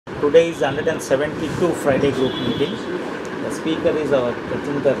Today is 172 Friday group meeting. The speaker is our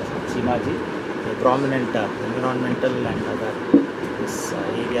Jatinder Cheema, a prominent environmental and other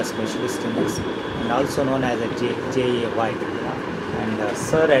area specialist in this, and also known as a JAY. And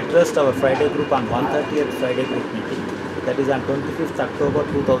sir addressed our Friday group on 130th Friday group meeting, that is on 25th October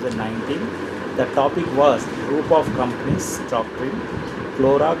 2019. The topic was group of companies doctrine,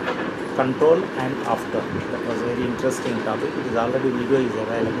 Clorox, control and after. That was a very interesting topic. It is already video is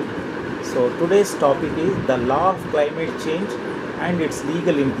available. So today's topic is the law of climate change and its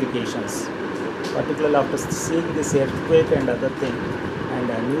legal implications, particularly after seeing this earthquake and other thing, and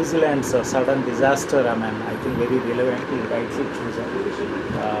New Zealand's sudden disaster. I think very relevant. He rightly chosen.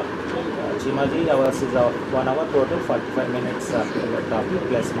 Cheema ji, ours is 1 hour total, 45 minutes topic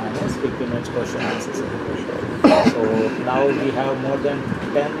plus minus 15 minutes question answers. So now we have more than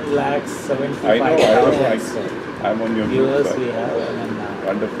 10,75,000 I'm on your viewers. We have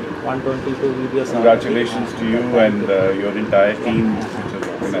wonderful. 122 videos. Congratulations to you and your entire team which has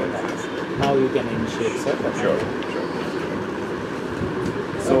organized this. Now you can initiate, sir. Sure.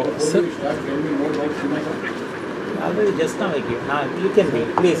 So, sir, already just now I give. You can be,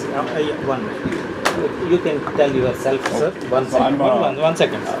 please, one minute. You can tell yourself, sir. One second. One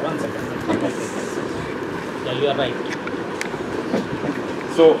second. Yeah, you are right.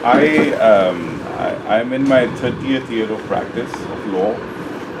 So I'm in my 30th year of practice of law.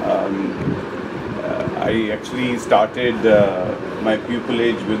 I actually started my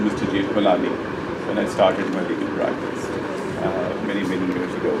pupillage with Mr. Cheema when I started my legal practice many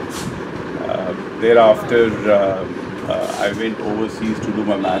years ago. Thereafter, I went overseas to do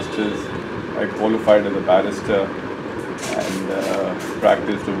my masters. I qualified as a barrister and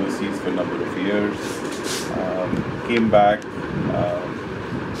practiced overseas for a number of years. Came back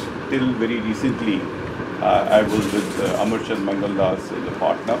till very recently. I was with Amarchand Mangaldas as a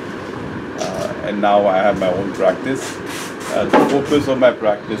partner, and now I have my own practice. The focus of my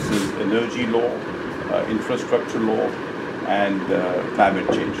practice is energy law, infrastructure law, and climate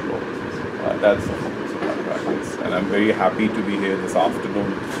change law. That's the focus of my practice, and I'm very happy to be here this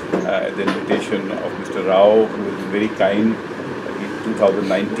afternoon at the invitation of Mr. Rao, who was very kind. In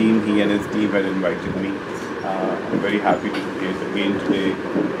 2019, he and his team had invited me. I'm very happy to be here again today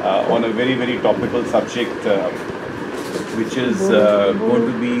on a very topical subject, which is going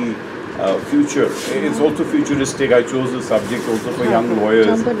to be future. It's also futuristic. I chose the subject also for young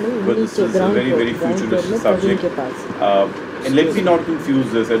lawyers, but this is a very futuristic subject. And let me not confuse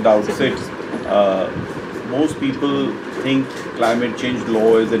this at the outset. Most people think climate change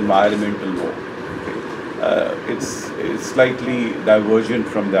law is environmental law. It's slightly divergent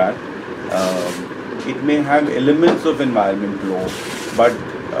from that. It may have elements of environment law, but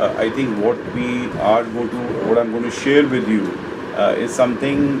I think what I'm going to share with you is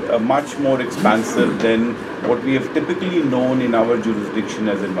something much more expansive than what we have typically known in our jurisdiction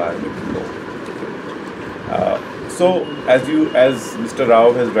as environmental law. So, as Mr.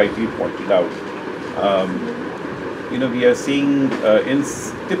 Rao has rightly pointed out, we are seeing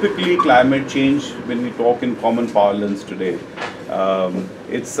typically climate change, when we talk in common parlance today,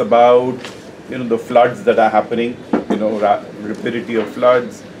 it's about the floods that are happening, rapidity of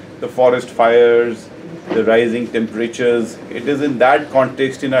floods, the forest fires, the rising temperatures. It is in that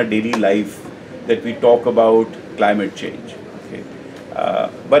context in our daily life that we talk about climate change. Okay?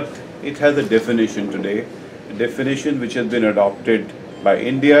 But it has a definition today, a definition which has been adopted by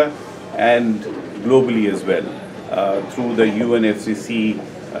India and globally as well through the UNFCCC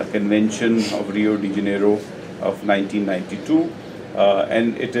Convention of Rio de Janeiro of 1992.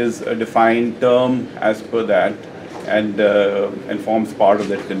 And it is a defined term as per that, and forms part of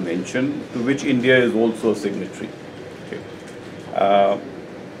that convention, to which India is also a signatory. Okay.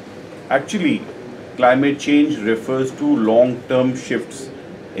 Actually, climate change refers to long-term shifts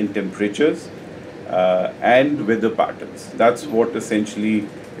in temperatures and weather patterns. That's what essentially,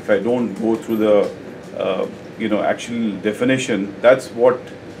 if I don't go through the actual definition, that's what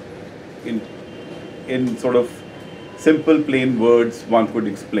in sort of simple plain words one could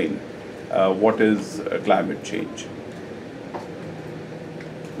explain what is climate change.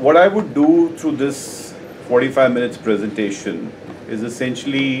 What I would do through this 45 minutes presentation is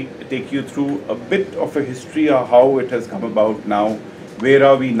essentially take you through a bit of a history of how it has come about now. Where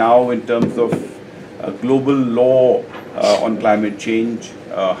are we now in terms of global law on climate change,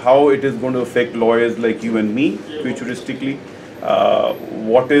 how it is going to affect lawyers like you and me futuristically,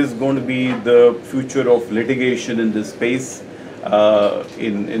 what is going to be the future of litigation in this space,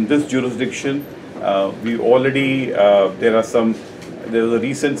 in this jurisdiction. We already, there was a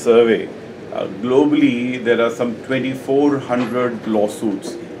recent survey, globally there are some 2,400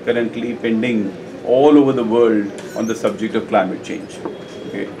 lawsuits currently pending all over the world on the subject of climate change.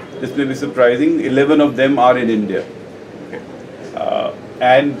 Okay. This may be surprising. 11 of them are in India. Okay.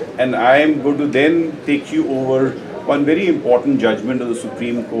 And I am going to then take you over one very important judgment of the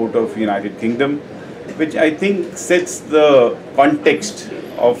Supreme Court of United Kingdom, which I think sets the context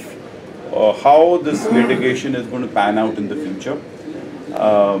of how this litigation is going to pan out in the future.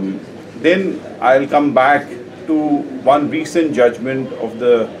 Then I'll come back to one recent judgment of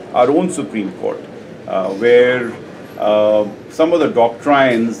our own Supreme Court, where some of the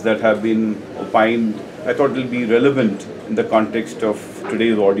doctrines that have been opined, I thought will be relevant in the context of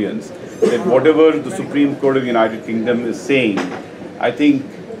today's audience. That whatever the Supreme Court of the United Kingdom is saying, I think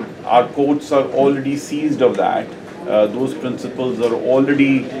our courts are already seized of that. Those principles are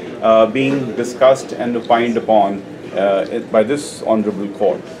already being discussed and opined upon by this honorable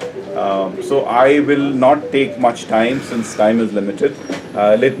court. So I will not take much time since time is limited.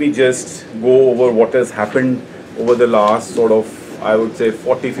 Let me just go over what has happened over the last sort of, I would say,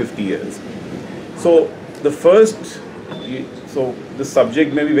 40-50 years. So the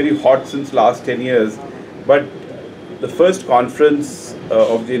subject may be very hot since last 10 years, but the first conference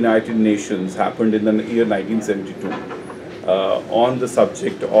of the United Nations happened in the year 1972 on the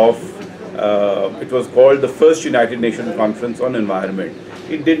subject of, it was called the First United Nations Conference on Environment.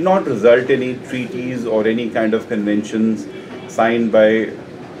 It did not result in any treaties or any kind of conventions signed by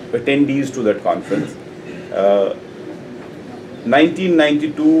attendees to that conference.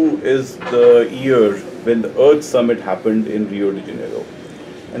 1992 is the year when the Earth Summit happened in Rio de Janeiro.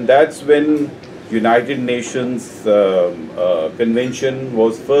 And that's when United Nations Convention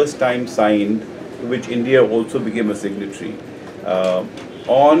was first time signed, to which India also became a signatory,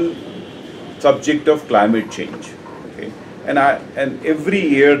 on subject of climate change. Okay? And every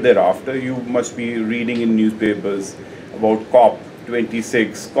year thereafter, you must be reading in newspapers about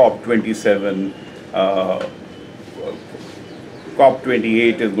COP26, COP27,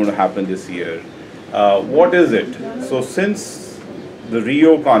 COP28 is going to happen this year. What is it? So since the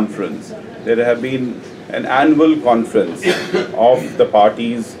Rio conference, there have been an annual conference of the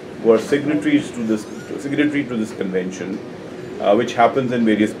parties who are signatory to this convention, which happens in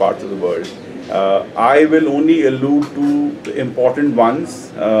various parts of the world. I will only allude to the important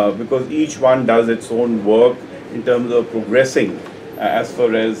ones because each one does its own work in terms of progressing as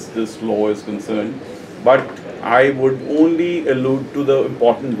far as this law is concerned. But I would only allude to the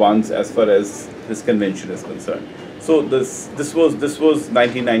important ones as far as this convention is concerned. So this was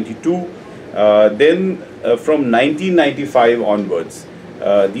 1992. Then from 1995 onwards,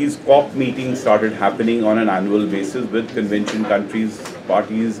 these COP meetings started happening on an annual basis with convention countries,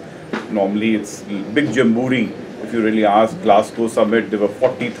 parties. Normally it's big jamboree. If you really ask, Glasgow summit, there were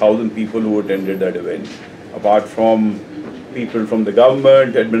 40,000 people who attended that event, apart from people from the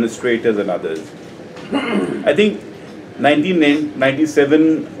government, administrators and others. I think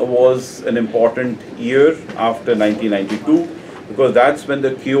 1997 was an important year after 1992 because that's when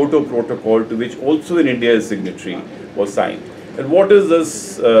the Kyoto Protocol, to which also in India is signatory, was signed. And what is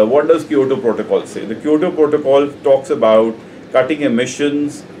this? What does Kyoto Protocol say? The Kyoto Protocol talks about cutting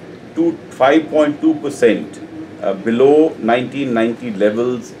emissions to 5.2% below 1990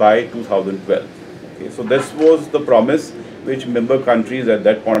 levels by 2012. Okay, so this was the promise which member countries at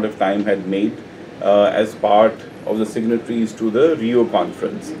that point of time had made as part of the signatories to the Rio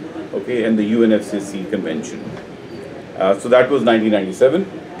conference, okay, and the UNFCCC convention. So that was 1997.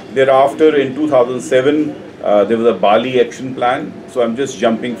 Thereafter, in 2007, there was a Bali action plan. So I'm just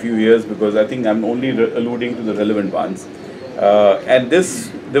jumping few years because I think I'm only alluding to the relevant ones. And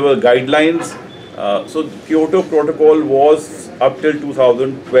there were guidelines. So the Kyoto Protocol was up till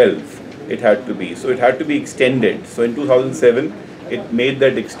 2012. It had to be. So it had to be extended. So in 2007, it made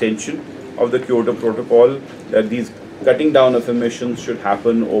that extension of the Kyoto Protocol that these cutting down of emissions should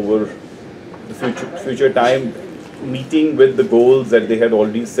happen over the future time, meeting with the goals that they had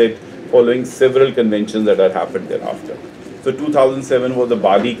already set following several conventions that had happened thereafter. So 2007 was the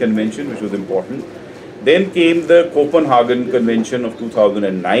Bali Convention, which was important. Then came the Copenhagen Convention of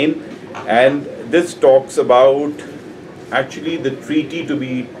 2009, and this talks about actually the treaty to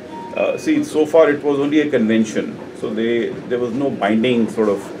be, so far it was only a convention, so there was no binding sort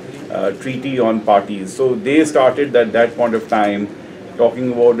of treaty on parties. So they started at that point of time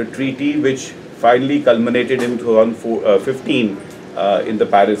talking about a treaty which finally culminated in 2015 in the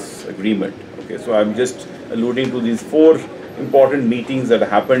Paris Agreement. Okay, so I'm just alluding to these four important meetings that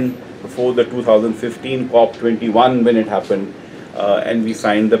happened before the 2015 COP21 when it happened, and we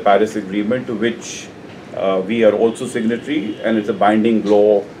signed the Paris Agreement, to which we are also signatory, and it's a binding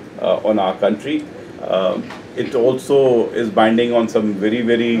law on our country. It also is binding on some very,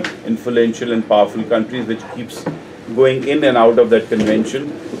 very influential and powerful countries, which keeps going in and out of that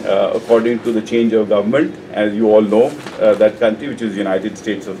convention according to the change of government. As you all know, that country, which is United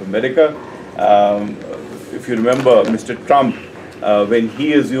States of America. If you remember, Mr. Trump, when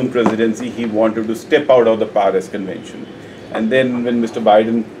he assumed presidency, he wanted to step out of the Paris Convention. And then when Mr.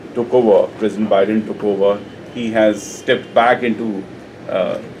 Biden took over, President Biden took over, he has stepped back into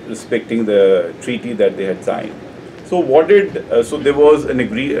respecting the treaty that they had signed. So what did, so there was an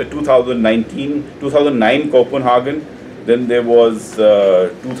 2009 Copenhagen, then there was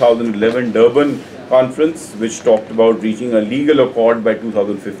 2011 Durban conference, which talked about reaching a legal accord by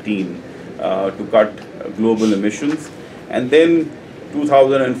 2015 to cut global emissions. And then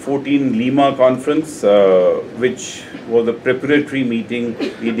 2014 Lima conference, which was a preparatory meeting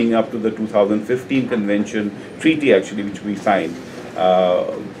leading up to the 2015 convention treaty, actually, which we signed.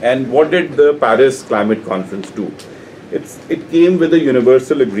 And what did the Paris Climate Conference do? It came with a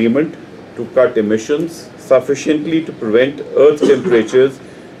universal agreement to cut emissions sufficiently to prevent Earth's temperatures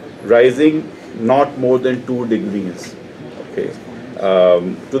rising not more than 2 degrees, okay,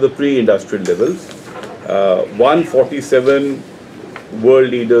 to the pre-industrial levels. 147 world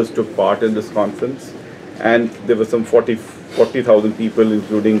leaders took part in this conference, and there were some 40,000 people,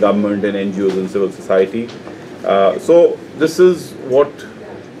 including government and NGOs and civil society. So this is what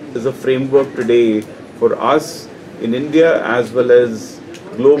is a framework today for us in India as well as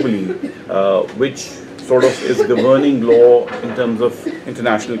globally, which sort of is governing law in terms of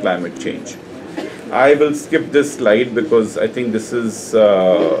international climate change. I will skip this slide because I think this is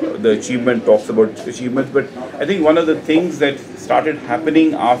the achievement, talks about achievements, but I think one of the things that started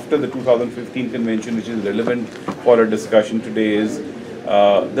happening after the 2015 convention, which is relevant for our discussion today, is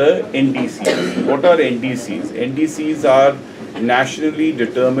the NDCs. What are NDCs? NDCs are nationally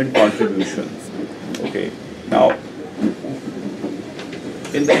determined contributions. Okay. Now,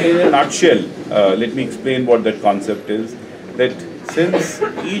 in a nutshell, let me explain what that concept is. That since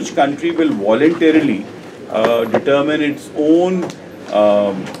each country will voluntarily determine its own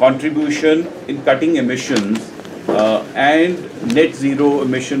contribution in cutting emissions and net zero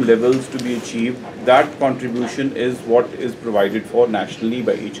emission levels to be achieved, that contribution is what is provided for nationally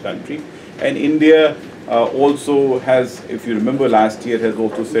by each country. And India also has, if you remember last year, has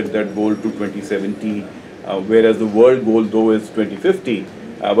also set that goal to 2070, whereas the world goal though is 2050,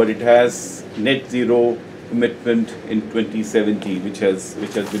 but it has net zero commitment in 2070, which has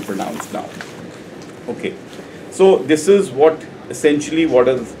been pronounced now. Okay, so this is what essentially what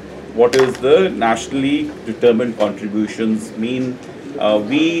is the nationally determined contributions mean.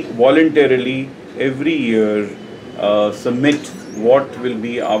 We voluntarily every year submit what will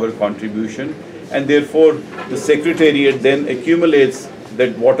be our contribution, and therefore the Secretariat then accumulates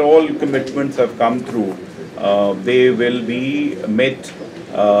that what all commitments have come through, they will be met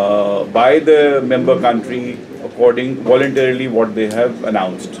by the member country according voluntarily what they have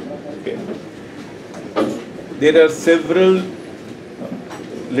announced. Okay. There are several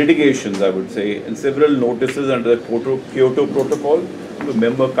litigations, I would say, and several notices under the Kyoto Protocol to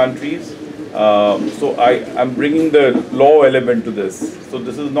member countries. So I'm bringing the law element to this. So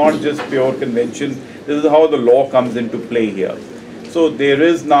this is not just pure convention. This is how the law comes into play here. So there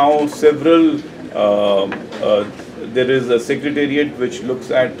is now several. There is a Secretariat which looks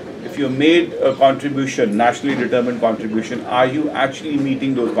at if you made a contribution, nationally determined contribution, are you actually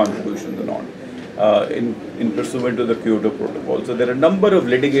meeting those contributions or not in pursuant to the Kyoto Protocol. So there are a number of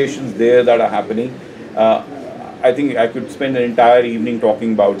litigations there that are happening. I think I could spend an entire evening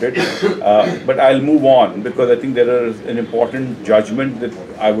talking about it, but I'll move on because I think there is an important judgment that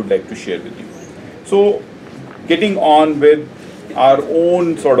I would like to share with you. So getting on with our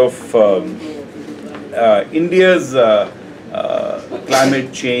own sort of India's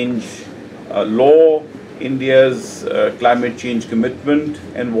climate change law, India's climate change commitment,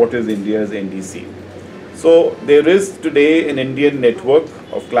 and what is India's NDC. So there is today an Indian network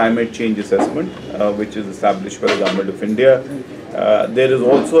of climate change assessment, which is established by the Government of India. There is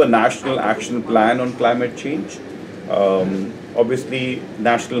also a national action plan on climate change. Obviously,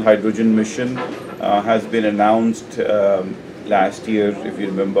 National Hydrogen Mission has been announced last year, if you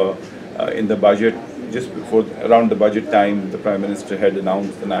remember, in the budget. Just before, around the budget time, the Prime Minister had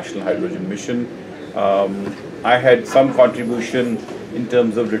announced the National Hydrogen Mission. I had some contribution in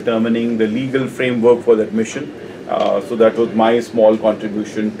terms of determining the legal framework for that mission. So that was my small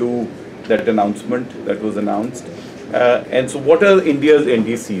contribution to that announcement that was announced. And so what are India's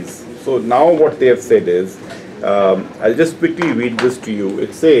NDCs? So now what they have said is, I'll just quickly read this to you.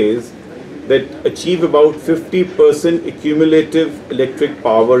 It says that achieve about 50% cumulative electric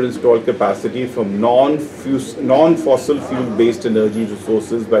power installed capacity from non-fossil fuel-based energy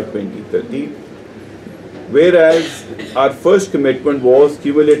resources by 2030. Whereas our first commitment was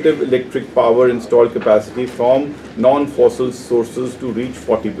cumulative electric power installed capacity from non-fossil sources to reach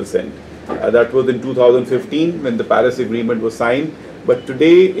 40%. That was in 2015 when the Paris Agreement was signed. But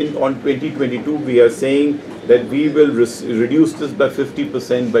today, on 2022, we are saying that we will reduce this by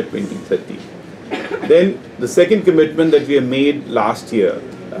 50% by 2030. Then the second commitment that we have made last year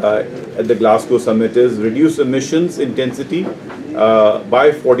at the Glasgow summit is reduce emissions intensity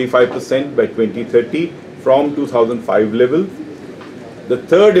by 45% by 2030 from 2005 level. The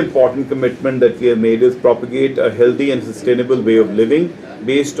third important commitment that we have made is propagate a healthy and sustainable way of living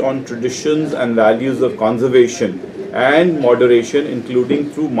based on traditions and values of conservation and moderation, including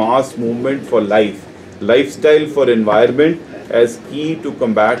through mass movement for life, lifestyle for environment as key to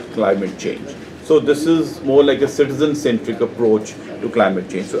combat climate change. So this is more like a citizen-centric approach to climate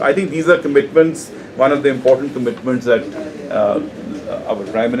change. So I think these are commitments, one of the important commitments that our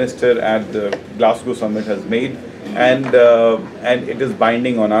Prime Minister at the Glasgow Summit has made, and it is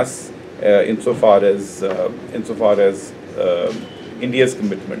binding on us insofar as India's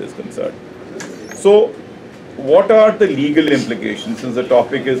commitment is concerned. So, what are the legal implications? Since the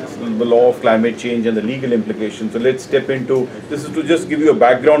topic is the law of climate change and the legal implications, so let's step into, this is to just give you a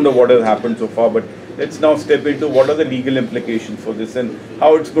background of what has happened so far, but let's now step into what are the legal implications for this and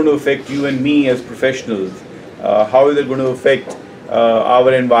how it's going to affect you and me as professionals. How is it going to affect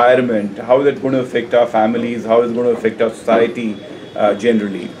our environment? How is it going to affect our families? How is it going to affect our society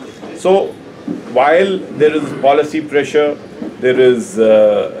generally? So, while there is policy pressure, there is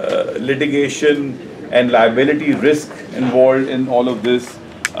litigation and liability risk involved in all of this.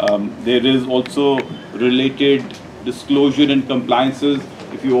 There is also related disclosure and compliances.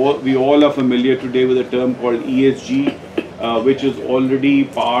 We all are familiar today with a term called ESG, which is already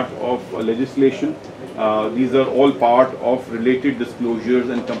part of legislation. These are all part of related disclosures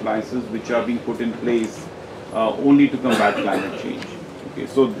and compliances which are being put in place only to combat climate change. Okay,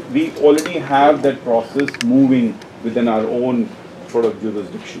 so we already have that process moving within our own sort of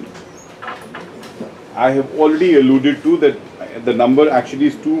jurisdiction. I have already alluded to that the number actually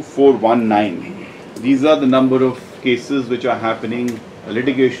is 2419. These are the number of cases which are happening,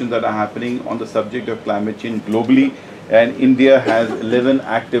 litigations that are happening on the subject of climate change globally, and India has 11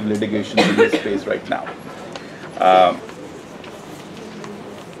 active litigations in this space right now.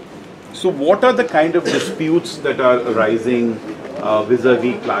 So what are the kind of disputes that are arising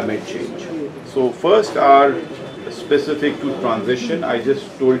vis-a-vis climate change? So first are specific to transition. I just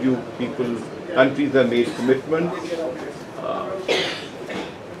told you countries have made commitments,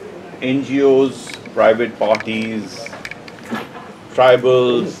 NGOs, private parties,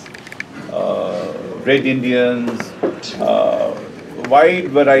 tribals, Red Indians, wide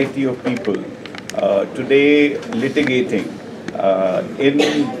variety of people today litigating in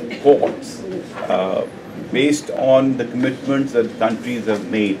courts based on the commitments that countries have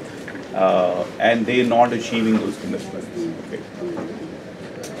made and they not achieving those commitments. Okay.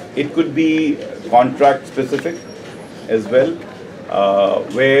 It could be contract specific as well,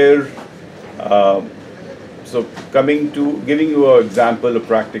 where so coming to giving you an example, a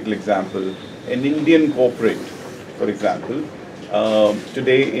practical example, an Indian corporate, for example,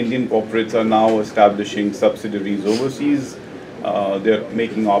 today Indian corporates are now establishing subsidiaries overseas. They're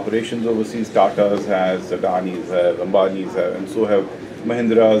making operations overseas. Tata's has, Adani's have, Ambani's have, and so have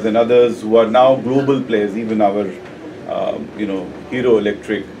Mahindra's and others who are now global players. Even our, Hero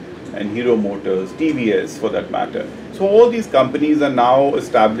Electric and Hero Motors, TVS for that matter. So all these companies are now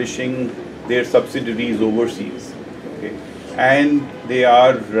establishing their subsidiaries overseas, okay, and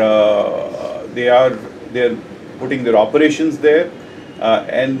they're putting their operations there,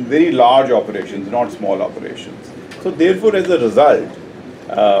 and very large operations, not small operations. So therefore, as a result,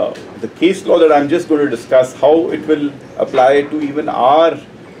 the case law that I'm just going to discuss, how it will apply to even our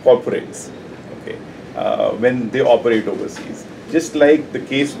corporates, okay, when they operate overseas. Just like the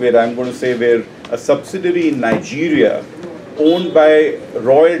case where I'm going to say where a subsidiary in Nigeria owned by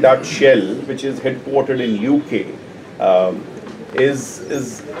Royal Dutch Shell, which is headquartered in UK,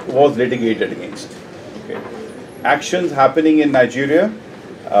 was litigated against. Okay. Actions happening in Nigeria,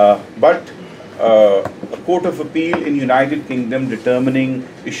 but a court of appeal in United Kingdom determining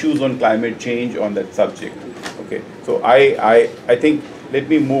issues on climate change on that subject. Okay, so I think let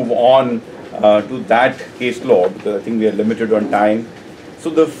me move on to that case law because I think we are limited on time.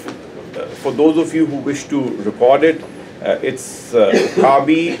 So for those of you who wish to record it, it's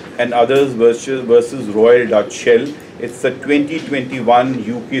Kabi and others versus Royal Dutch Shell. It's a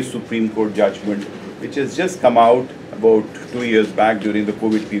 2021 UK Supreme Court judgment, which has just come out about 2 years back during the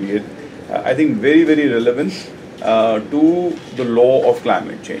COVID period. I think very, very relevant to the law of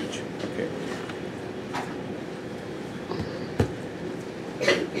climate change. Okay.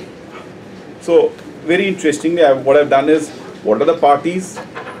 So, very interestingly, what I've done is, what are the parties,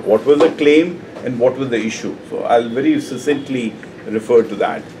 what was the claim, and what was the issue. So, I'll very succinctly refer to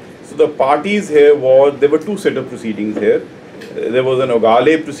that. So, the parties here there were two set of proceedings here. There was an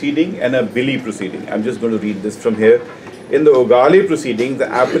Ogale proceeding and a Billy proceeding. I'm just going to read this from here. In the Ogale proceeding, the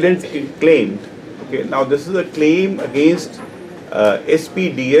appellants claimed, okay, now this is a claim against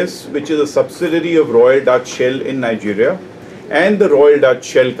SPDS, which is a subsidiary of Royal Dutch Shell in Nigeria, and the Royal Dutch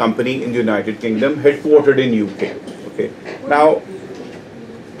Shell Company in the United Kingdom, headquartered in UK. Okay. Now,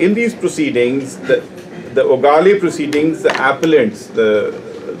 in these proceedings, the Ogale proceedings, the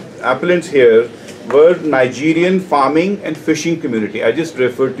appellants here were Nigerian farming and fishing community. I just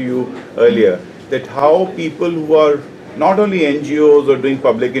referred to you earlier that how people who are not only NGOs or doing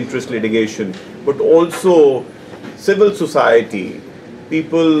public interest litigation, but also civil society,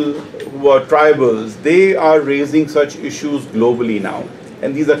 people who are tribals, they are raising such issues globally now,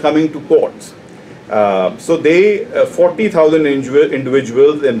 and these are coming to courts. So 40,000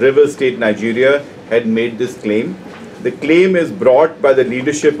 individuals in River State, Nigeria had made this claim. The claim is brought by the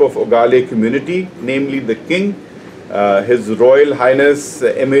leadership of Ogale community, namely the King, His Royal Highness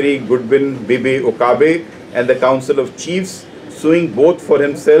Emery Goodwin Bibi Okabe, and the Council of Chiefs, suing both for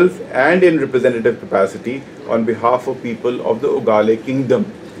himself and in representative capacity on behalf of people of the Ogale Kingdom.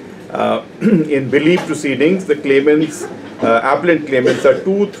 In Billy proceedings, the appellant claimants are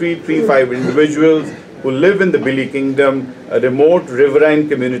 2335 individuals who live in the Billy Kingdom, a remote riverine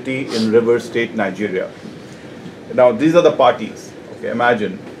community in River State, Nigeria. Now, these are the parties, okay,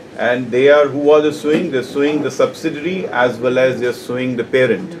 imagine. And who are they suing? They're suing the subsidiary as well as they're suing the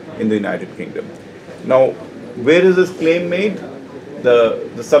parent in the United Kingdom. Now, where is this claim made?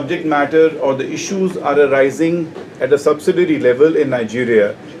 The subject matter or the issues are arising at a subsidiary level in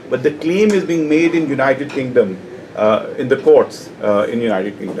Nigeria, but the claim is being made in United Kingdom, in the courts in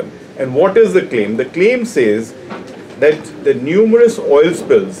United Kingdom. And what is the claim? The claim says that the numerous oil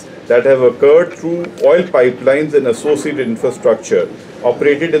spills that have occurred through oil pipelines and associated infrastructure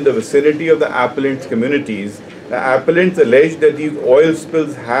operated in the vicinity of the appellants' communities. The appellants allege that these oil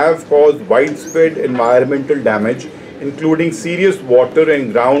spills have caused widespread environmental damage, including serious water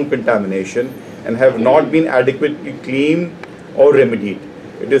and ground contamination, and have not been adequately cleaned or remedied.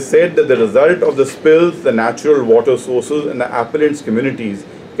 It is said that the result of the spills, the natural water sources in the appellants' communities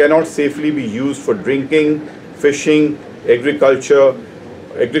cannot safely be used for drinking, fishing, agriculture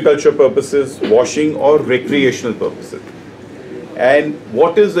purposes, washing, or recreational purposes. And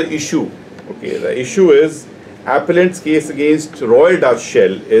what is the issue? Okay, the issue is appellant's case against Royal Dutch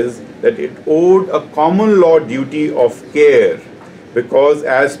Shell is that it owed a common law duty of care because,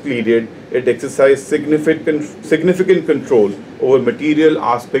 as pleaded, it exercised significant control over material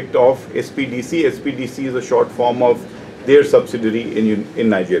aspect of SPDC. SPDC is a short form of their subsidiary in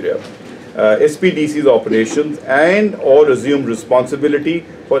Nigeria. SPDC's operations and or assume responsibility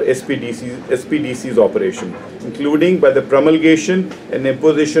for SPDC's operation, including by the promulgation and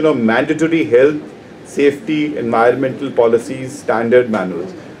imposition of mandatory health, safety, environmental policies, standard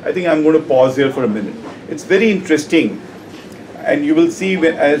manuals. I think I'm going to pause here for a minute. It's very interesting, and you will see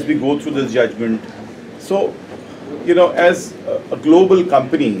as we go through this judgment. So, you know, as a global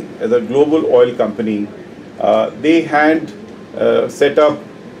company, as a global oil company, they had set up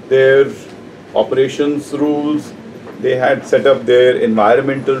their operations rules, they had set up their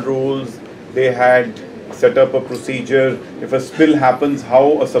environmental rules, they had set up a procedure. If a spill happens,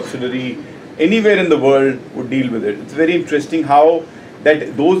 how a subsidiary anywhere in the world would deal with it. It's very interesting how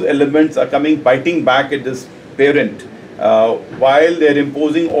that those elements are biting back at this parent while they're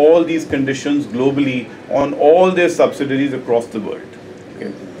imposing all these conditions globally on all their subsidiaries across the world.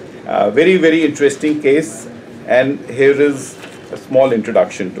 Okay. Very, very interesting case, and here is a small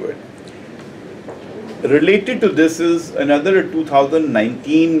introduction to it. Related to this is another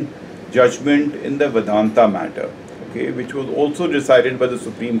 2019 judgment in the Vedanta matter, okay, which was also decided by the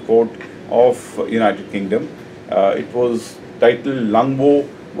Supreme Court of United Kingdom. It was titled Langbo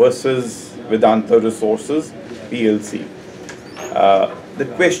versus Vedanta Resources PLC. The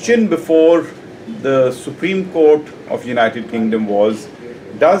question before the Supreme Court of United Kingdom was,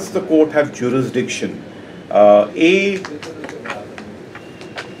 does the court have jurisdiction?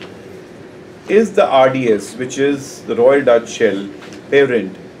 Is the RDS, which is the Royal Dutch Shell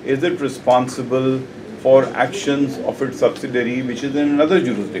parent, is it responsible for actions of its subsidiary which is in another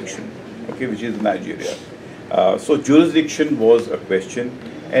jurisdiction, okay, which is Nigeria? So jurisdiction was a question,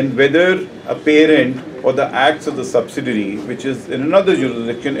 and whether a parent or the acts of the subsidiary, which is in another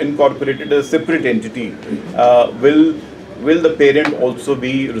jurisdiction incorporated as a separate entity, will the parent also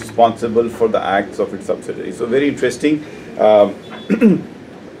be responsible for the acts of its subsidiary? So very interesting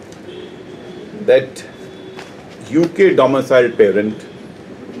that UK domiciled parent,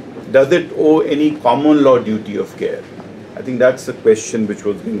 does it owe any common law duty of care? I think that's the question which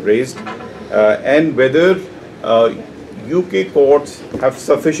was being raised, and whether UK courts have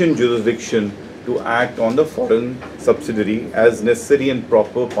sufficient jurisdiction to act on the foreign subsidiary as necessary and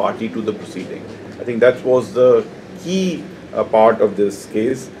proper party to the proceeding. I think that was the key part of this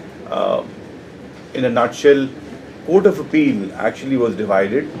case. In a nutshell, Court of Appeal actually was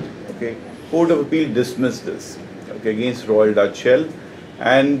divided. Okay, Court of Appeal dismissed this, okay, against Royal Dutch Shell,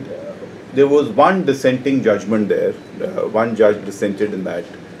 and there was one dissenting judgment there. One judge dissented in that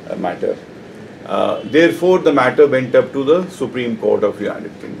matter. Therefore, the matter went up to the Supreme Court of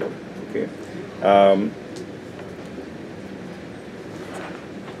United Kingdom. Okay.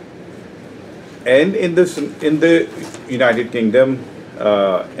 And in the United Kingdom,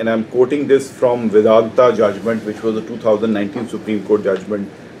 and I'm quoting this from Vedanta judgment, which was a 2019 Supreme Court judgment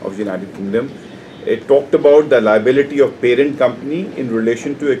of the United Kingdom. It talked about the liability of parent company in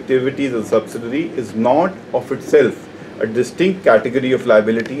relation to activities of subsidiary is not of itself a distinct category of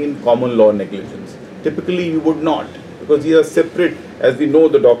liability in common law negligence. Typically, you would not, because these are separate, as we know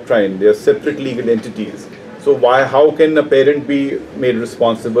the doctrine, they are separate legal entities. So how can a parent be made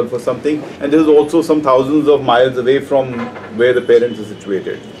responsible for something? And this is also some thousands of miles away from where the parents are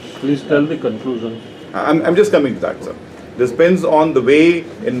situated. Please tell the conclusion. I'm just coming to that, sir. This depends on the way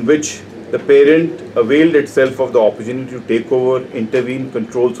in which the parent availed itself of the opportunity to take over, intervene,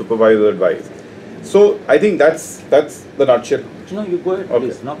 control, supervise, or advise. So I think that's the nutshell. No, you go ahead,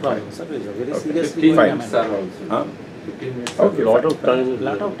 please. Okay. No problem, sir. It's a very Okay. seriously 15 going minutes, matter. sir, also. Huh? 15 minutes. Okay, Lot fine. of time.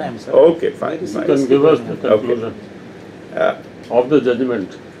 Lot of time, sir. Okay, fine. Very fine. You can give us the Okay. conclusion of the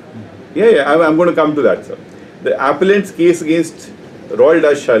judgment. Yeah, I'm going to come to that, sir. The appellant's case against Royal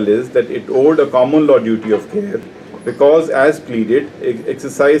Dutch Shell is that it owed a common law duty of care because, as pleaded, it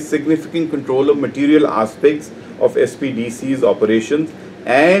exercised significant control of material aspects of SPDC's operations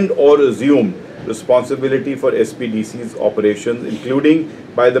and or assumed responsibility for SPDC's operations, including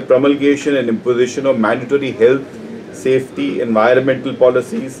by the promulgation and imposition of mandatory health, safety, environmental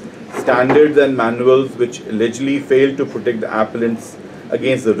policies, standards and manuals which allegedly failed to protect the appellants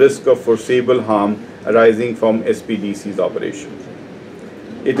against the risk of foreseeable harm arising from SPDC's operations.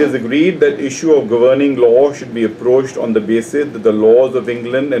 It is agreed that issue of governing law should be approached on the basis that the laws of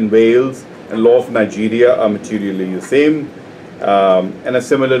England and Wales and law of Nigeria are materially the same. And a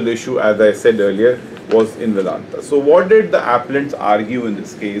similar issue, as I said earlier, was in Vedanta. So what did the appellants argue in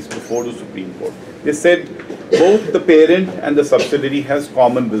this case before the Supreme Court? They said both the parent and the subsidiary has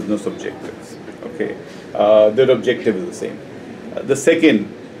common business objectives. Okay, their objective is the same. The second,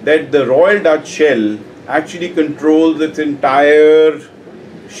 that the Royal Dutch Shell actually controls its entire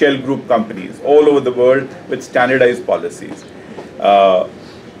Shell Group companies all over the world with standardized policies.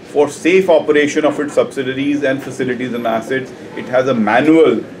 For safe operation of its subsidiaries and facilities and assets, it has a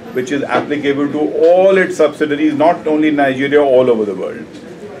manual which is applicable to all its subsidiaries, not only in Nigeria, all over the world.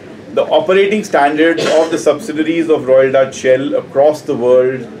 The operating standards of the subsidiaries of Royal Dutch Shell across the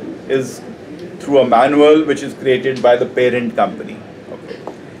world is through a manual which is created by the parent company. Okay.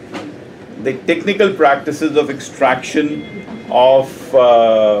 The technical practices of extraction, of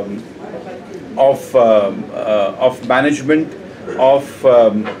management, of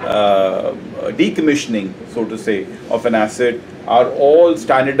decommissioning, so to say, of an asset are all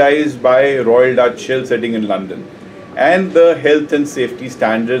standardized by Royal Dutch Shell sitting in London. And the health and safety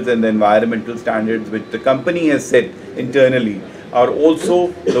standards and the environmental standards which the company has set internally are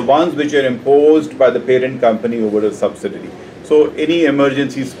also the ones which are imposed by the parent company over a subsidiary. So any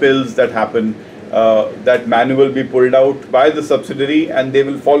emergency spills that happen, that manual will be pulled out by the subsidiary and they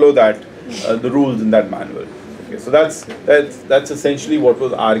will follow that, the rules in that manual. Okay, so that's essentially what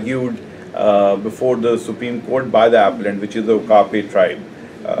was argued before the Supreme Court by the appellant, which is the Okape tribe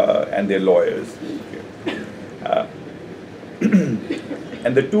and their lawyers. Okay.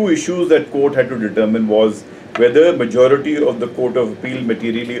 And the two issues that court had to determine was whether majority of the Court of Appeal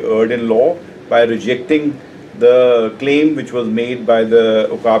materially erred in law by rejecting the claim which was made by the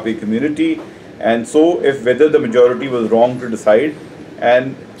Okape community, and so if whether the majority was wrong to decide,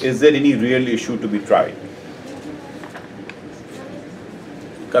 and is there any real issue to be tried.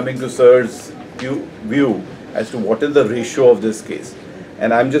 Coming to Sir's view as to what is the ratio of this case.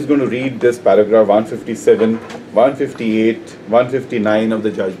 And I'm just going to read this paragraph 157, 158, 159 of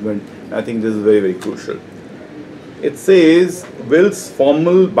the judgment. I think this is very, very crucial. It says, whilst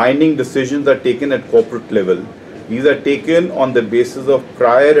formal binding decisions are taken at corporate level, these are taken on the basis of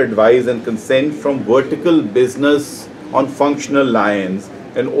prior advice and consent from vertical business on functional lines,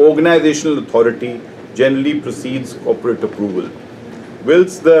 and organizational authority generally precedes corporate approval.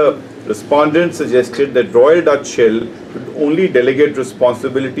 Whilst the respondent suggested that Royal Dutch Shell would only delegate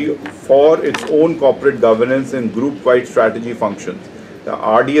responsibility for its own corporate governance and group-wide strategy functions, the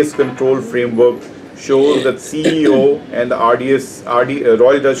RDS control framework shows that CEO and the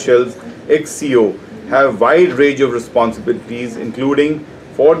Royal Dutch Shell's ex-CEO have wide range of responsibilities, including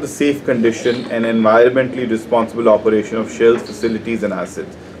for the safe condition and environmentally responsible operation of Shell's facilities and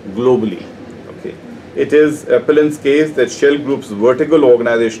assets globally. Okay. It is appellant's case that Shell Group's vertical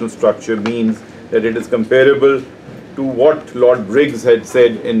organizational structure means that it is comparable to what Lord Briggs had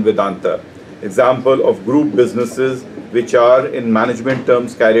said in Vedanta, example of group businesses which are in management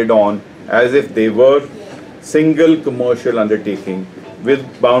terms carried on as if they were single commercial undertaking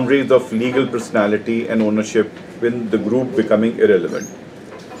with boundaries of legal personality and ownership, with the group becoming irrelevant.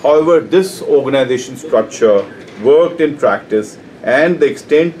 However, this organization structure worked in practice, and the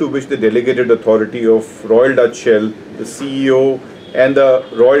extent to which the delegated authority of Royal Dutch Shell, the CEO, and the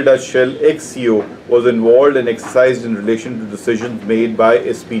Royal Dutch Shell ex-CEO was involved and exercised in relation to decisions made by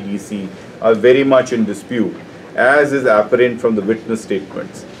SPDC are very much in dispute, as is apparent from the witness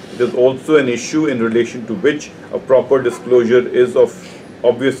statements. It is also an issue in relation to which a proper disclosure is of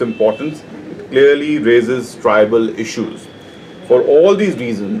obvious importance. It clearly raises tribal issues. For all these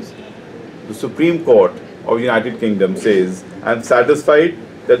reasons, the Supreme Court of the United Kingdom says, I am satisfied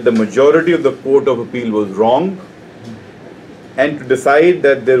that the majority of the Court of Appeal was wrong, and to decide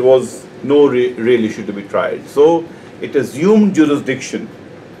that there was no real issue to be tried. So it assumed jurisdiction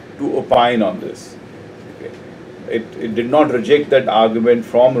to opine on this. It did not reject that argument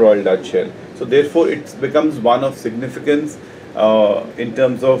from Royal Dutch Shell. So therefore it becomes one of significance in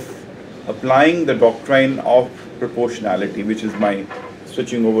terms of applying the doctrine of proportionality, which is my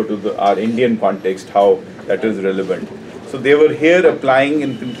switching over to our Indian context, how that is relevant. So they were here applying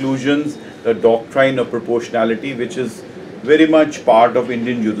in conclusions the doctrine of proportionality, which is very much part of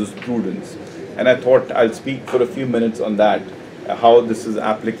Indian jurisprudence. And I thought I'll speak for a few minutes on that, how this is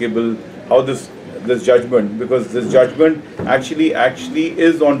applicable, how this judgment, because this judgment actually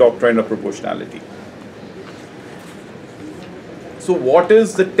is on doctrine of proportionality. So what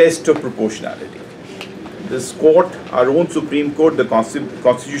is the test of proportionality? This court, our own Supreme Court, the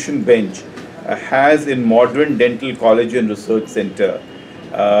Constitution Bench, has in Modern Dental College and Research Center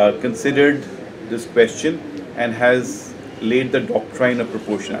considered this question and has laid the doctrine of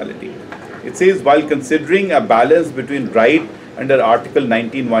proportionality. It says, while considering a balance between right under Article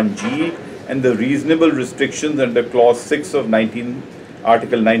 19(1)(g) and the reasonable restrictions under Clause 6 of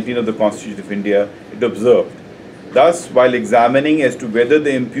Article 19 of the Constitution of India, it observed, thus, while examining as to whether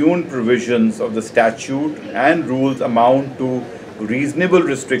the impugned provisions of the statute and rules amount to reasonable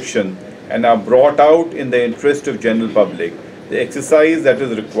restriction and are brought out in the interest of general public, the exercise that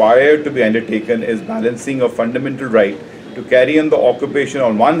is required to be undertaken is balancing a fundamental right to carry on the occupation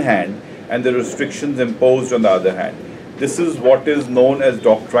on one hand and the restrictions imposed on the other hand. This is what is known as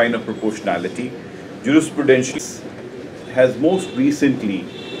doctrine of proportionality. Jurisprudence has most recently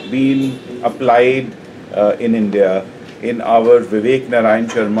been applied in India in our Vivek Narayan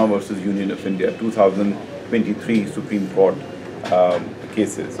Sharma versus Union of India 2023 Supreme Court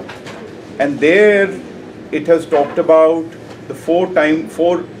cases. And there it has talked about the four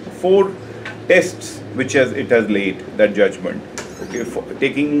tests which it has laid, that judgment. Okay,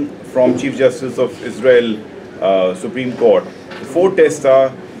 taking from Chief Justice of Israel Supreme Court, the four tests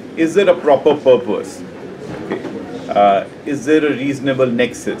are: is there a proper purpose? Okay. Is there a reasonable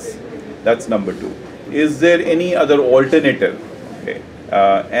nexus? That's number two. Is there any other alternative? Okay.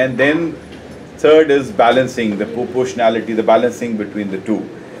 And then third is balancing, the proportionality, the balancing between the two.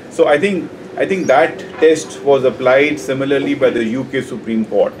 So I think that test was applied similarly by the UK Supreme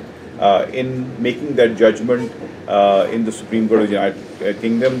Court in making that judgment in the Supreme Court of the United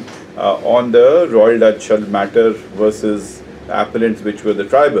Kingdom on the Royal Dutch Shell matter versus the appellants, which were the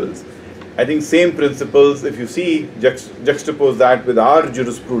tribals. I think same principles, if you see, juxtapose that with our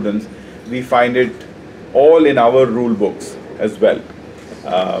jurisprudence, we find it all in our rule books as well.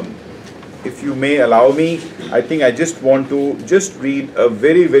 If you may allow me, I think I just want to read a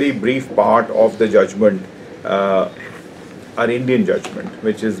very, very brief part of the judgment, our Indian judgment,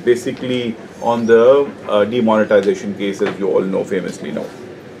 which is basically on the demonetization case, as you all know, famously know.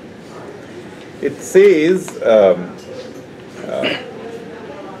 It says,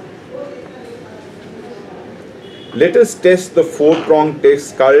 Let us test the four-pronged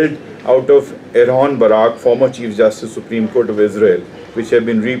test culled out of Ehron Barak, former Chief Justice Supreme Court of Israel, which have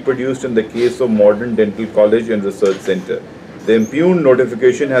been reproduced in the case of Modern Dental College and Research Center. The impugned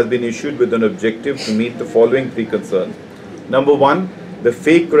notification has been issued with an objective to meet the following three concerns. Number one, the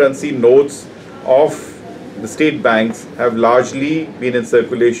fake currency notes of the state banks have largely been in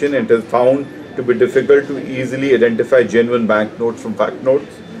circulation and it is found to be difficult to easily identify genuine banknotes from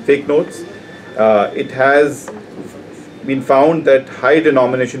fake notes. It has been found that high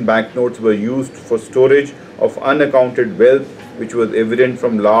denomination banknotes were used for storage of unaccounted wealth, which was evident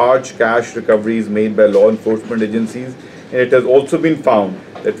from large cash recoveries made by law enforcement agencies. And it has also been found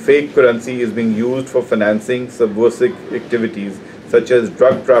that fake currency is being used for financing subversive activities such as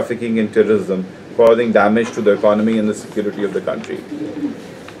drug trafficking and terrorism, causing damage to the economy and the security of the country.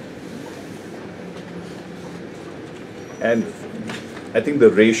 And I think the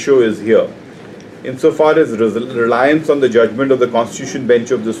ratio is here. Insofar as reliance on the judgment of the Constitution Bench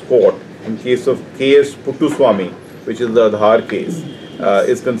of this court in case of K.S. Puttuswamy, which is the Aadhaar case,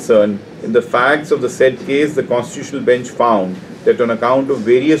 is concerned, in the facts of the said case, the Constitutional Bench found that on account of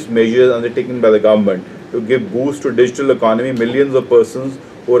various measures undertaken by the government to give boost to digital economy, millions of persons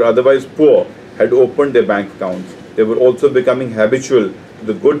who were otherwise poor had opened their bank accounts. They were also becoming habitual to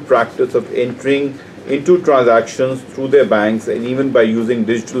the good practice of entering into transactions through their banks and even by using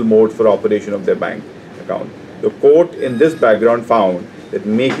digital modes for operation of their bank account. The court in this background found that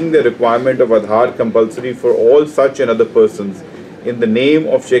making the requirement of Aadhaar compulsory for all such and other persons in the name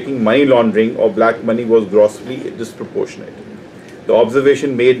of checking money laundering or black money was grossly disproportionate. The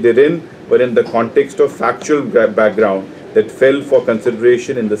observation made therein were in the context of factual background that fell for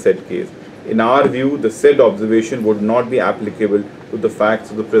consideration in the said case. In our view, the said observation would not be applicable to the facts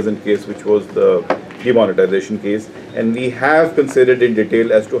of the present case, which was the demonetization case, and we have considered in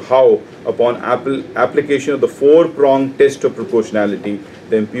detail as to how, upon application of the four-pronged test of proportionality,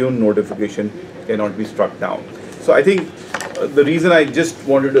 the impugned notification cannot be struck down. So I think the reason I just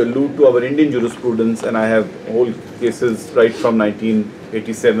wanted to allude to our Indian jurisprudence, and I have whole cases right from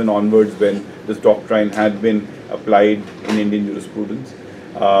 1987 onwards when this doctrine had been applied in Indian jurisprudence,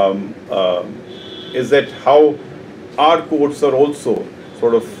 is that how our courts are also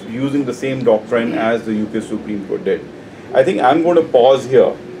sort of using the same doctrine as the UK Supreme Court did. I think I'm going to pause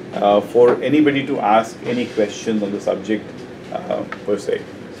here for anybody to ask any questions on the subject per se.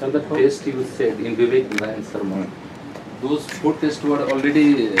 So the test you said in Vivek and Sarma, those four tests were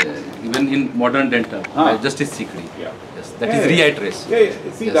already even in modern dental, Justice Sikri. Yeah. Yes, that is re-address. Yeah.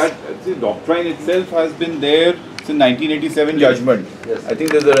 See, Yes. that the doctrine itself has been there since 1987 judgment. Yes. I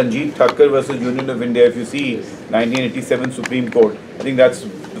think there's a Ranjit Thakkar versus Union of India. If you see 1987 Supreme Court, I think that's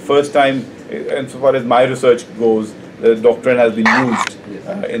the first time, and so far as my research goes, the doctrine has been used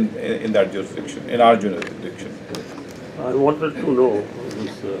in that jurisdiction, in our jurisdiction. I wanted to know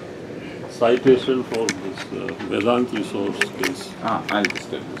this citation for this Vedant resource case. I'll just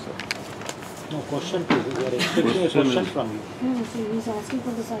tell you, sir. No question, please. We are expecting a question from you. No, see, he's asking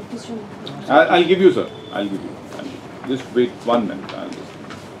for the citation. I'll give you, sir. I'll give you. Just wait 1 minute. I'll just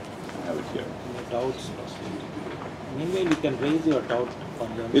have it here. Doubts. Meanwhile, you can raise your doubt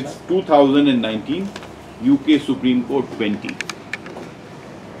from the It's 2019 UK Supreme Court 20.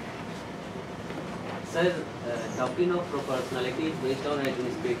 Sir, doctrine of proportionality is based on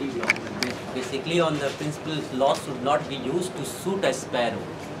administrative law. Basically on the principle law should not be used to shoot a sparrow.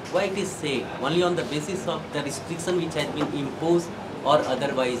 Why it is said? Only on the basis of the restriction which has been imposed or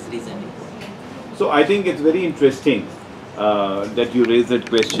otherwise reasoning. So I think it's very interesting that you raised that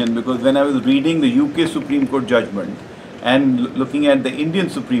question, because when I was reading the UK Supreme Court judgment and looking at the Indian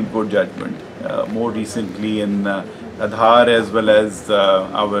Supreme Court judgment more recently in Aadhaar as well as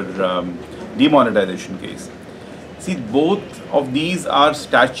our demonetization case. See, both of these are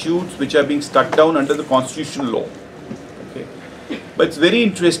statutes which are being struck down under the constitutional law. Okay. But it's very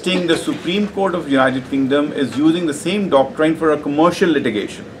interesting, the Supreme Court of the United Kingdom is using the same doctrine for a commercial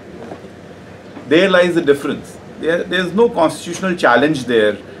litigation. There lies the difference. There's no constitutional challenge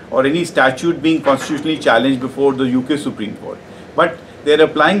there or any statute being constitutionally challenged before the UK Supreme Court. But they're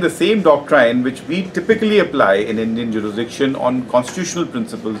applying the same doctrine which we typically apply in Indian jurisdiction on constitutional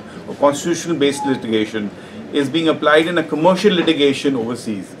principles or constitutional based litigation is being applied in a commercial litigation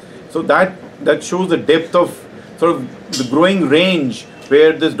overseas. So that shows the depth of sort of the growing range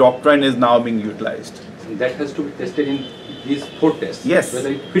where this doctrine is now being utilized. And that has to be tested in these four tests. Yes.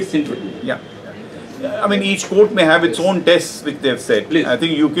 Whether it fits into it. Yeah. I mean, each court may have its own tests which they've said. Please. I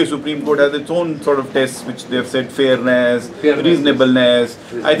think UK Supreme Court has its own sort of tests which they've said fairness, Fairness, reasonableness.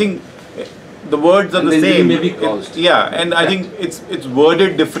 yes. I think the words are And the the injury same. may be caused. Yeah, and I think it's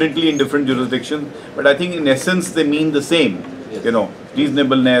worded differently in different jurisdictions, but I think in essence they mean the same. Yes. You know,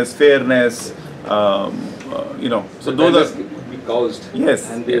 reasonableness, fairness. You know, so those damage are. could be caused. Yes.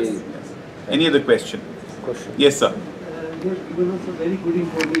 And Yes. they, Yes. Any other question? Yes, sir. You given us a very good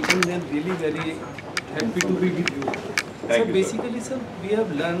information and really very happy to be with you. Thank So you, basically, sir, we have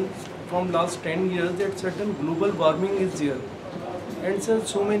learned from last 10 years that certain global warming is there. And sir,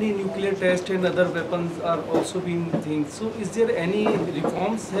 so many nuclear tests and other weapons are also being things. So is there any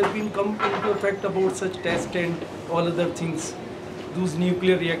reforms have been come into effect about such tests and all other things? Those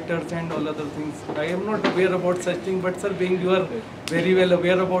nuclear reactors and all other things. I am not aware about such thing, but sir, being you are very well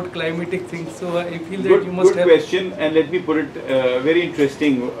aware about climatic things, so I feel that you must Good have. question, and let me put it very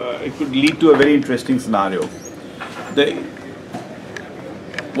interesting. It could lead to a very interesting scenario.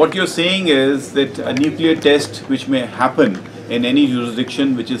 What you're saying is that a nuclear test which may happen in any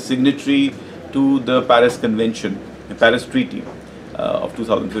jurisdiction which is signatory to the Paris Convention, the Paris Treaty of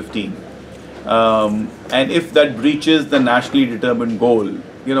 2015, and if that breaches the nationally determined goal,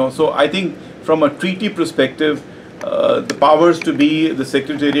 you know, so I think from a treaty perspective, the powers to be, the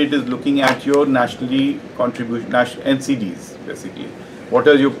Secretariat is looking at your nationally NCDs basically. What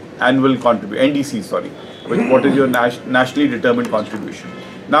are your annual contribution, NDCs, sorry. What is your nationally determined contribution?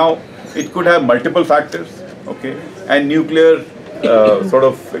 Now, it could have multiple factors, okay, and nuclear sort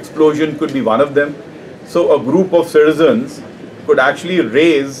of explosion could be one of them. So a group of citizens could actually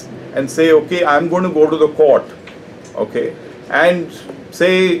raise and say, okay, I'm going to go to the court, okay, and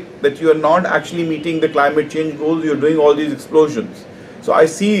say that you are not actually meeting the climate change goals, you're doing all these explosions. So I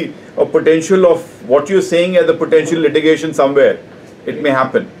see a potential of what you're saying as a potential litigation somewhere. It may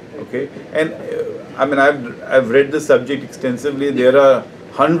happen, okay, and I mean, I've read the subject extensively. There are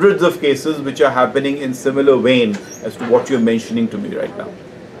hundreds of cases which are happening in similar vein as to what you're mentioning to me right now.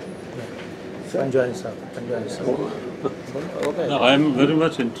 I am very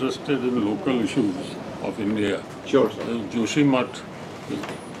much interested in local issues of India. Sure, sir. Joshimath, a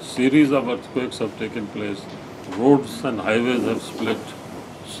series of earthquakes have taken place. Roads and highways have split.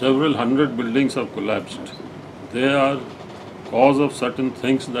 Several hundred buildings have collapsed. They are cause of certain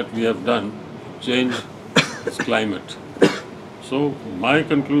things that we have done to change its climate. So my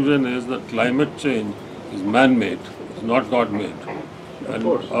conclusion is that climate change is man-made, it's not God-made. And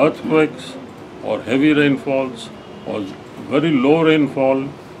earthquakes or heavy rainfalls or very low rainfall,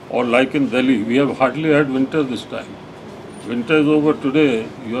 or like in Delhi, we have hardly had winter this time. Winter is over today,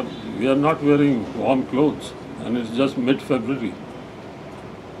 we are not wearing warm clothes and it's just mid-February.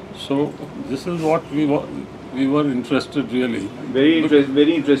 So this is what we were interested really. Very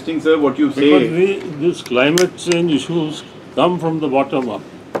interesting, sir, what you say. Because these climate change issues come from the bottom up,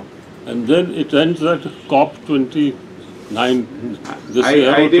 and then it ends at COP29 this year.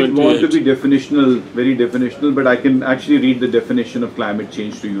 I or didn't want to 28. be definitional, very definitional, but I can actually read the definition of climate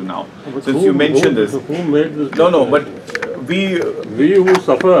change to you now. Since you mentioned this. Who made this? No, but we who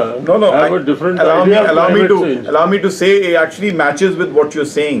suffer have a different idea of climate change. Allow me to say it actually matches with what you're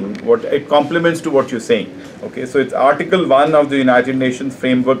saying. It complements to what you're saying. Okay, so it's Article 1 of the United Nations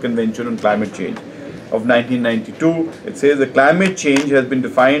Framework Convention on Climate Change of 1992. It says the climate change has been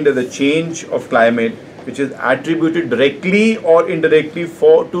defined as a change of climate which is attributed directly or indirectly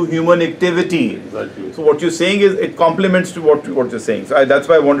to human activity. Exactly. So what you're saying is it complements to what you're saying. So that's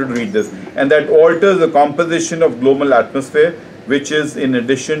why I wanted to read this. And that alters the composition of global atmosphere, which is in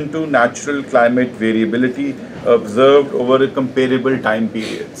addition to natural climate variability observed over a comparable time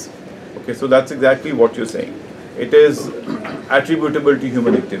periods. Okay, so that's exactly what you're saying. It is attributable to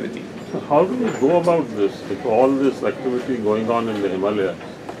human activity. So how do we go about this? With all this activity going on in the Himalayas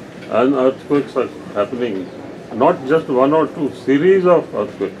and earthquakes are happening, not just one or two, series of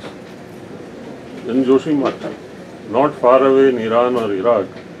earthquakes. In Joshimath, not far away in Iran or Iraq,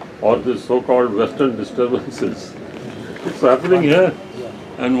 or the so-called Western disturbances. It's happening here.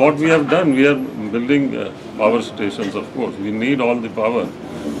 And what we have done, we are building power stations, of course. We need all the power.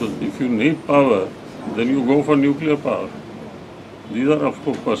 So if you need power, then you go for nuclear power. These are, of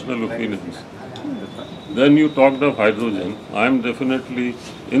course, personal opinions. Then you talked of hydrogen. I am definitely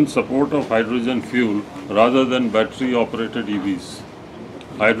in support of hydrogen fuel rather than battery-operated EVs.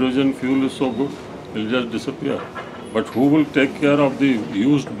 Hydrogen fuel is so good, it will just disappear. But who will take care of the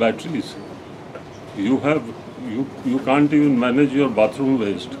used batteries? You can't even manage your bathroom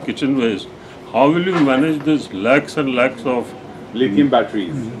waste, kitchen waste. How will you manage this lakhs and lakhs of Lithium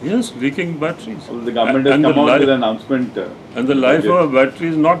batteries. Yes, leaking batteries. So the government has come out with an announcement. And the life of a battery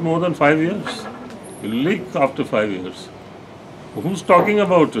is not more than 5 years. It will leak after 5 years. Who's talking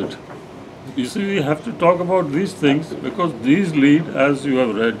about it? You see, we have to talk about these things because these lead, as you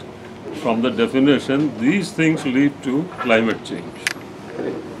have read, from the definition, these things lead to climate change.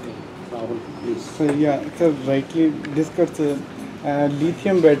 So yeah, so rightly discussed.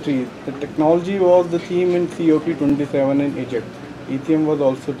 Lithium batteries. The technology was the theme in COP27 in Egypt. Lithium was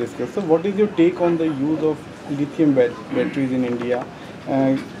also discussed. So what is your take on the use of lithium batteries in India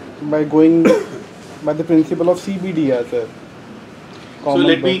by going by the principle of CBD as a So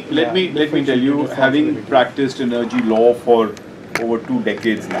let me tell you, having practiced energy law for over 2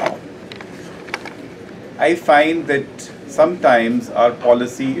 decades now, I find that sometimes our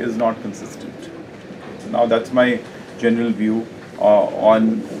policy is not consistent. Now that's my general view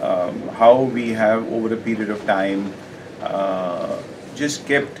on how we have over a period of time just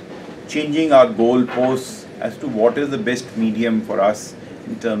kept changing our goalposts as to what is the best medium for us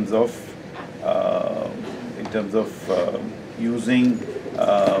in terms of using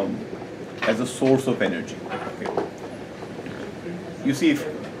as a source of energy. Okay. You see,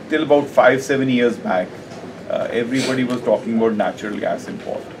 till about 5-7 years back, everybody was talking about natural gas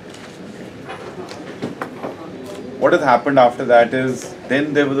import. What has happened after that is,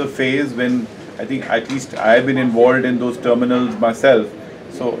 then there was a phase when I think at least I have been involved in those terminals myself.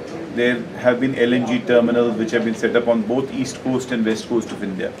 So there have been LNG terminals which have been set up on both east coast and west coast of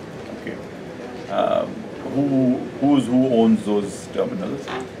India. Okay, who owns those terminals?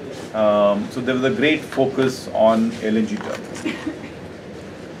 So there was a great focus on LNG terminals.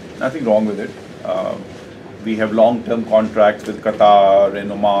 Nothing wrong with it. We have long-term contracts with Qatar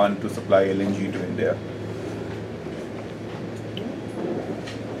and Oman to supply LNG to India.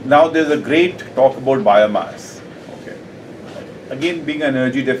 Now there's a great talk about biomass. Okay. Again, being an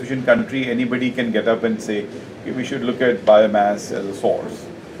energy deficient country, anybody can get up and say, okay, we should look at biomass as a source,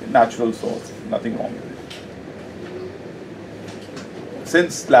 a natural source, nothing wrong with it.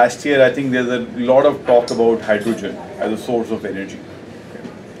 Since last year, I think there's a lot of talk about hydrogen as a source of energy. Okay.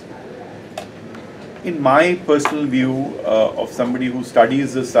 In my personal view of somebody who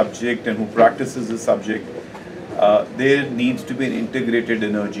studies this subject and who practices this subject, there needs to be an integrated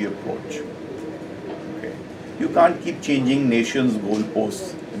energy approach. Okay. You can't keep changing nations'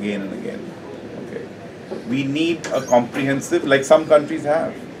 goalposts again and again. Okay. We need a comprehensive, like some countries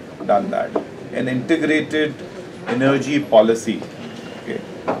have done that, an integrated energy policy, okay,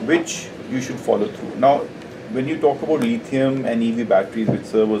 which you should follow through. Now, when you talk about lithium and EV batteries, which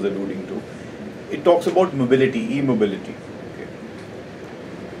Sir was alluding to, it talks about mobility, e-mobility. Okay.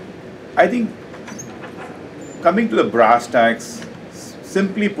 I think, coming to the brass tacks,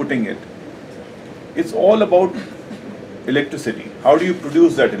 simply putting it, it's all about electricity. How do you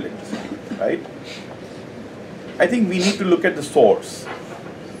produce that electricity, right? I think we need to look at the source.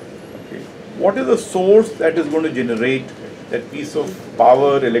 Okay. What is the source that is going to generate that piece of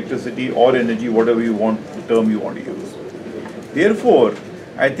power, electricity or energy, whatever you want, term you want to use. Therefore,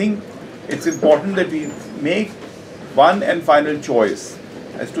 I think it's important that we make one and final choice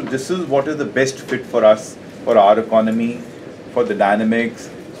as to this is what is the best fit for us, for our economy, for the dynamics.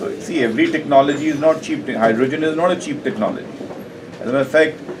 So see, every technology is not cheap. Hydrogen is not a cheap technology. As a matter of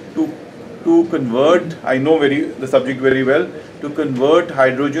fact, to convert, I know the subject very well, to convert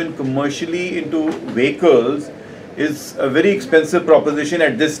hydrogen commercially into vehicles is a very expensive proposition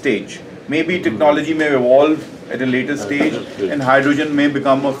at this stage. Maybe technology may evolve at a later stage and hydrogen may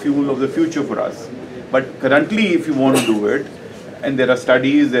become a fuel of the future for us. But currently, if you want to do it, and there are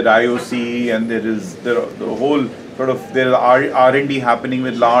studies, there are IOC, and there are R&D happening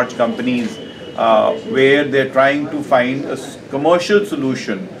with large companies where they're trying to find a commercial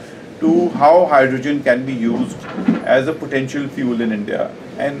solution to how hydrogen can be used as a potential fuel in India.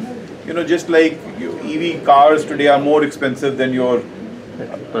 And you know, just like EV cars today are more expensive than your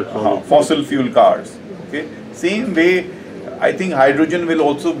fossil fuel cars. Okay, same way, I think hydrogen will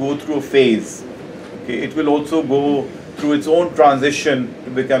also go through a phase. Okay, it will also go through its own transition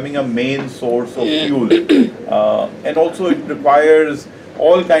to becoming a main source of fuel, and also it requires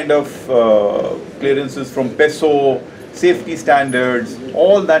all kind of clearances from PESO, safety standards.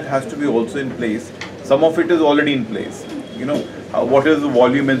 All that has to be also in place. Some of it is already in place. You know, what is the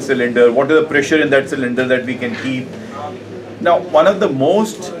volume in cylinder? What is the pressure in that cylinder that we can keep? Now, one of the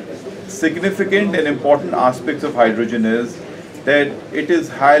most significant and important aspects of hydrogen is that it is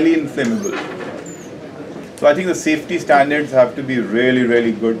highly inflammable. So I think the safety standards have to be really,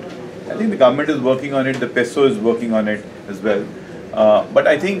 really good. I think the government is working on it, the PESO is working on it as well. But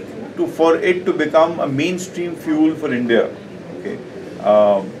I think for it to become a mainstream fuel for India, okay,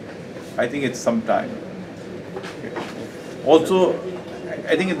 I think it's some time. Okay. Also,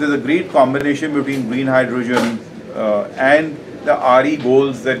 I think there's a great combination between green hydrogen and the RE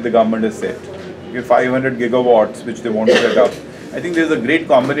goals that the government has set. Okay, 500 gigawatts which they want to set up. I think there's a great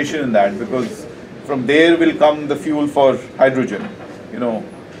combination in that, because from there will come the fuel for hydrogen,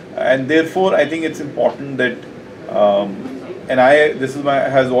 and therefore I think it's important that,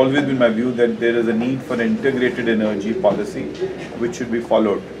 has always been my view, that there is a need for an integrated energy policy which should be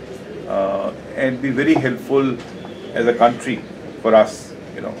followed and be very helpful as a country for us.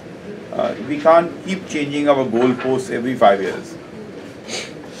 We can't keep changing our goalposts every 5 years.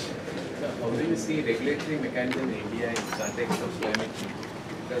 How do you see regulatory mechanism in India in context of climate change?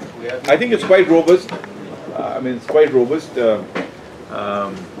 Because we are I think it's quite robust. It's quite robust.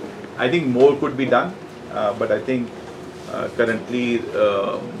 I think more could be done, but I think currently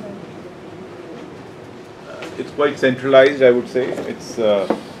it's quite centralized, I would say. It's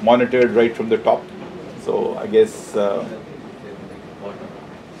monitored right from the top. So I guess I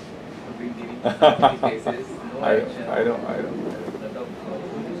don't.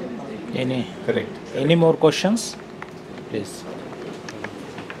 Correct. Any more questions? Please.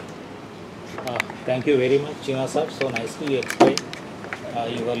 Thank you very much, Cheema sir. So nicely you explained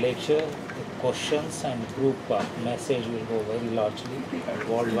your lecture. The questions and group message will go very largely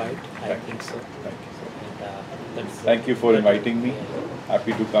worldwide. I think so. Thank you, sir. And, Thank you for inviting me.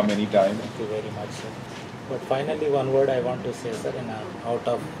 Happy to come anytime. Thank you very much, sir. But finally, one word I want to say, sir, in out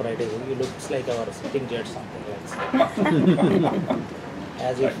of Friday, you looks like our sitting jet, something like that.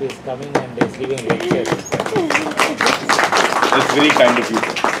 As if he's coming and he's giving lectures. It's very kind of you,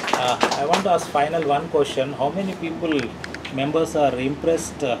 sir. I want to ask final one question. How many members are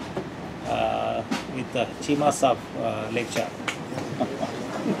impressed with Cheema sir lecture?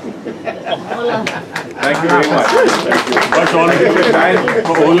 Thank you very much. Thank you.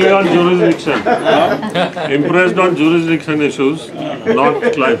 But only on jurisdiction. Impressed on jurisdiction issues, not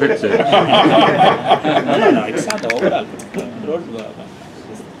climate change. No, it's not overall.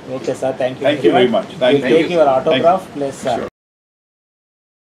 Okay, sir. Thank you. Thank you very much. We'll take your autograph, please, sir. Sure.